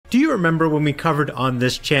Do you remember when we covered on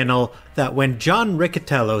this channel that when John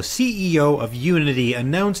Riccitiello, CEO of Unity,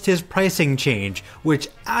 announced his pricing change, which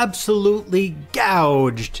absolutely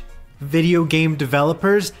gouged video game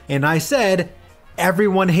developers, and I said,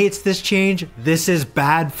 everyone hates this change, this is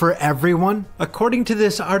bad for everyone? According to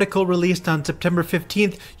this article released on September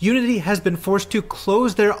 15th, Unity has been forced to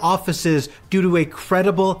close their offices due to a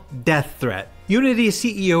credible death threat. Unity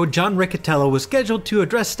CEO John Riccitiello was scheduled to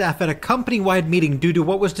address staff at a company-wide meeting due to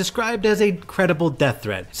what was described as a credible death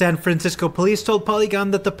threat. San Francisco police told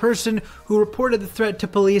Polygon that the person who reported the threat to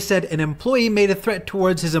police said an employee made a threat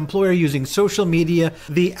towards his employer using social media.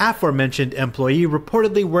 The aforementioned employee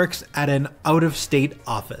reportedly works at an out-of-state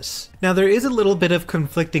office. Now, there is a little bit of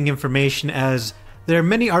conflicting information, as there are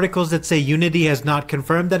many articles that say Unity has not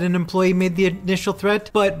confirmed that an employee made the initial threat,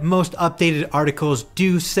 but most updated articles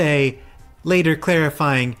do say, later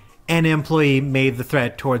clarifying, an employee made the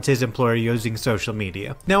threat towards his employer using social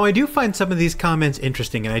media. Now, I do find some of these comments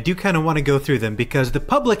interesting, and I do kind of want to go through them because the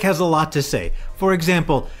public has a lot to say. For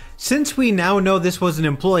example, since we now know this was an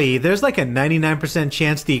employee, there's like a 99%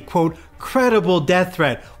 chance the quote credible death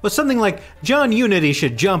threat was something like John Unity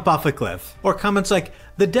should jump off a cliff. Or comments like,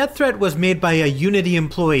 the death threat was made by a Unity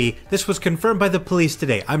employee. This was confirmed by the police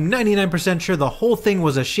today. I'm 99% sure the whole thing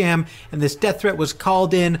was a sham, and this death threat was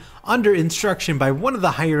called in under instruction by one of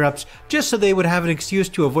the higher-ups just so they would have an excuse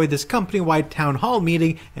to avoid this company-wide town hall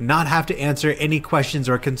meeting and not have to answer any questions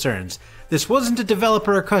or concerns. This wasn't a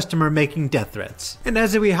developer or customer making death threats. And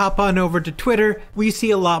as we hop on over to Twitter, we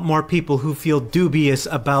see a lot more people who feel dubious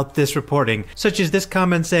about this reporting, such as this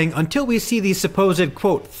comment saying, until we see these supposed,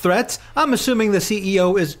 quote, threats, I'm assuming the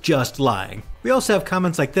CEO is just lying. We also have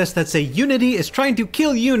comments like this that say Unity is trying to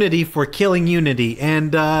kill Unity for killing Unity,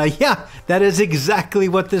 and yeah, that is exactly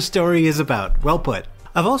what this story is about. Well put.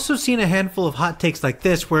 I've also seen a handful of hot takes like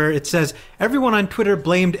this where it says everyone on Twitter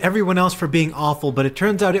blamed everyone else for being awful, but it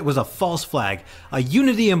turns out it was a false flag. A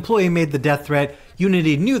Unity employee made the death threat.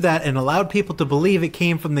 Unity knew that and allowed people to believe it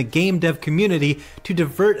came from the game dev community to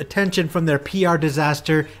divert attention from their PR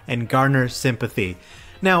disaster and garner sympathy.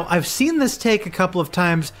 Now, I've seen this take a couple of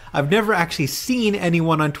times. I've never actually seen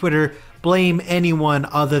anyone on Twitter blame anyone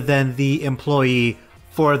other than the employee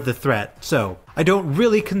for the threat, so I don't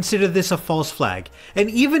really consider this a false flag. And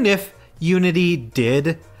even if Unity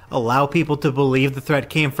did allow people to believe the threat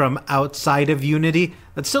came from outside of Unity,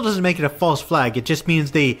 that still doesn't make it a false flag. It just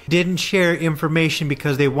means they didn't share information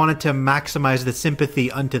because they wanted to maximize the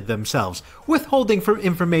sympathy unto themselves. Withholding from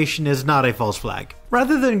information is not a false flag.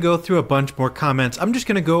 Rather than go through a bunch more comments, I'm just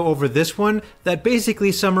going to go over this one that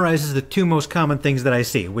basically summarizes the two most common things that I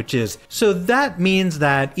see, which is, so that means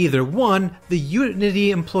that either one, the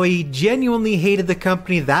Unity employee genuinely hated the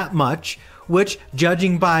company that much, which,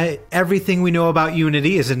 judging by everything we know about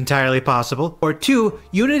Unity, is entirely possible. Or two,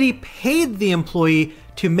 Unity paid the employee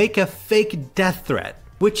to make a fake death threat,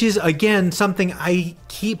 which is, again, something I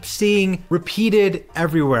keep seeing repeated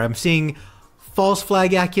everywhere. I'm seeing false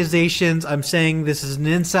flag accusations. I'm saying this is an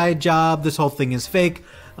inside job. This whole thing is fake.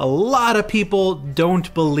 A lot of people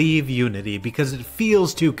don't believe Unity because it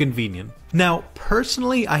feels too convenient. Now,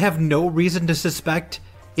 personally, I have no reason to suspect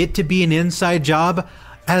it to be an inside job,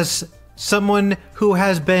 as someone who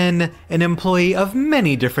has been an employee of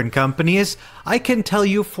many different companies, I can tell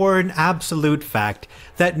you for an absolute fact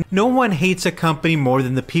that no one hates a company more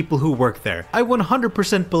than the people who work there. I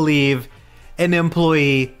 100% believe an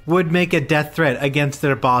employee would make a death threat against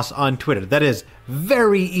their boss on Twitter. That is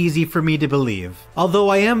very easy for me to believe. Although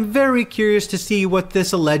I am very curious to see what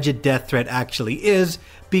this alleged death threat actually is,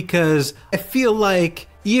 because I feel like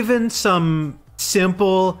even some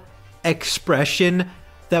simple expression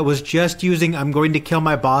that was just using "I'm going to kill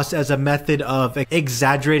my boss" as a method of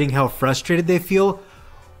exaggerating how frustrated they feel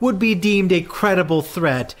would be deemed a credible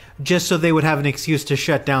threat just so they would have an excuse to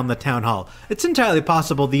shut down the town hall. It's entirely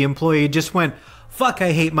possible the employee just went, fuck,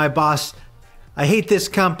 I hate my boss, I hate this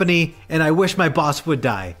company, and I wish my boss would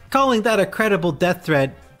die. Calling that a credible death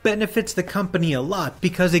threat benefits the company a lot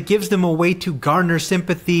because it gives them a way to garner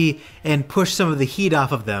sympathy and push some of the heat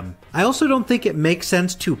off of them. I also don't think it makes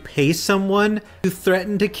sense to pay someone to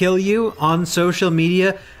threaten to kill you on social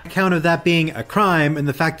media, on account of that being a crime and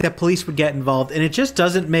the fact that police would get involved, and it just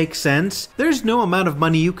doesn't make sense. There's no amount of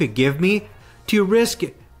money you could give me to risk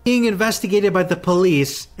being investigated by the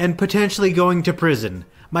police and potentially going to prison.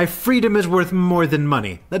 My freedom is worth more than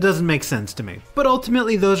money. That doesn't make sense to me. But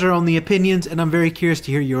ultimately, those are only opinions, and I'm very curious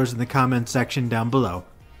to hear yours in the comments section down below.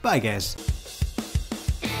 Bye, guys.